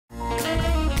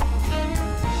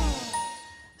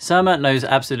Surma knows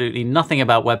absolutely nothing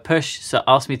about web push, so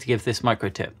asked me to give this micro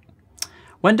tip.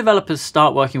 When developers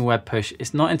start working with web push,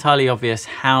 it's not entirely obvious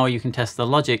how you can test the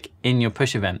logic in your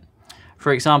push event.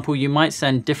 For example, you might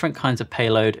send different kinds of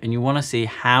payload and you want to see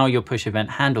how your push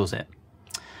event handles it.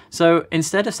 So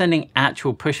instead of sending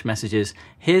actual push messages,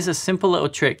 here's a simple little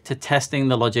trick to testing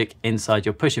the logic inside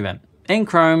your push event. In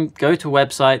Chrome, go to a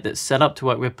website that's set up to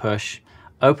work with push,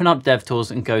 open up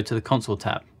DevTools and go to the console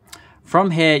tab.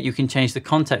 From here, you can change the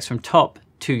context from top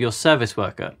to your service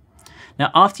worker. Now,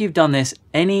 after you've done this,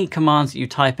 any commands that you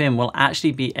type in will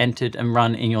actually be entered and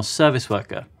run in your service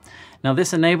worker. Now,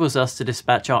 this enables us to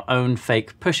dispatch our own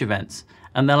fake push events,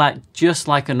 and they'll act just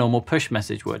like a normal push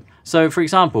message would. So for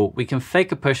example, we can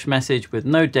fake a push message with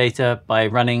no data by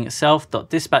running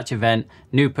self.dispatch event,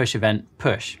 new push event,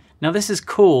 push. Now this is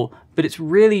cool, but it's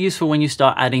really useful when you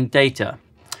start adding data,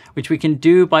 which we can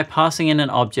do by passing in an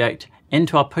object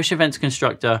into our push events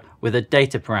constructor with a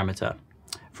data parameter.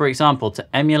 For example,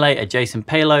 to emulate a JSON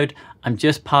payload, I'm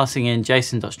just passing in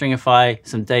json.stringify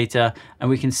some data, and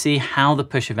we can see how the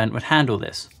push event would handle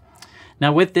this.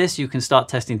 Now with this, you can start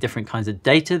testing different kinds of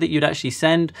data that you'd actually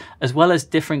send, as well as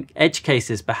different edge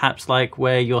cases, perhaps like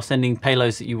where you're sending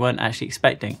payloads that you weren't actually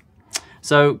expecting.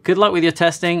 So good luck with your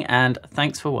testing, and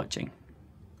thanks for watching.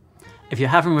 If you're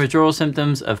having withdrawal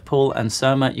symptoms of Paul and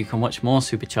Surma, you can watch more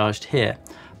Supercharged here.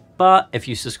 But if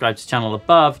you subscribe to the channel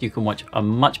above, you can watch a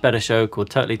much better show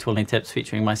called Totally Tooling Tips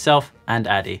featuring myself and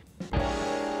Addy.